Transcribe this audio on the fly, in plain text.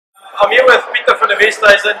I'm here with Pieter from the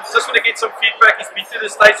Westhuizen. Just want to get some feedback. He's been to the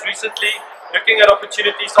States recently, looking at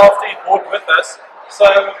opportunities after he bought with us. So,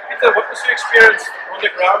 Pieter, what was your experience on the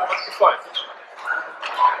ground? What did you find?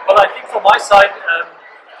 Well, I think from my side,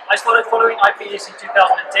 I started following IPS in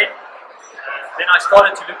 2010. Then I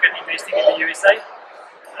started to look at investing in the USA.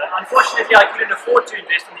 Unfortunately, I couldn't afford to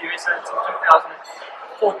invest in the USA until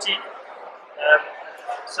 2014.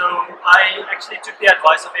 So I actually took the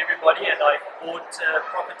advice of everybody and I bought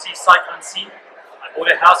property sight unseen. I bought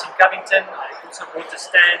a house in Covington. I also bought a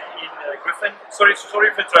stand in Griffin. Sorry for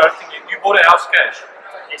interrupting you. You bought a house cash?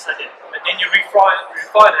 Yes, I did. And then you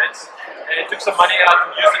refinanced and took some money out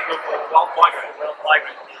and used it for Wealth Migrate. Wealth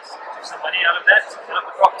Migrate, yes. Took some money out of that, set up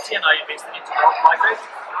the property, and I invested into Wealth Migrate.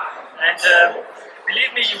 And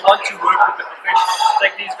believe me, you want to work with the professionals.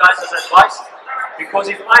 Take these guys as advice, because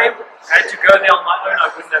if I had to go there on my own, I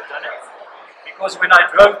wouldn't have done it. Because when I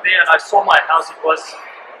drove there and I saw my house, it was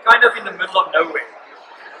kind of in the middle of nowhere.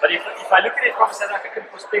 But if I look at it from a South African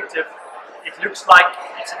perspective, it looks like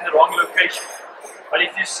it's in the wrong location. But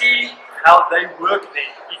if you see how they work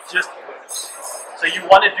there, it just works. So you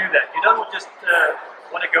want to do that. You don't just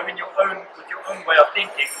want to go in with your own way of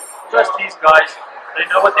thinking. Trust these guys. They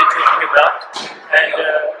know what they're talking about, and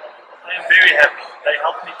I am very happy. They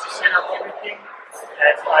helped me to set up everything,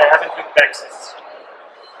 and I haven't looked back since.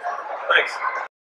 Thanks.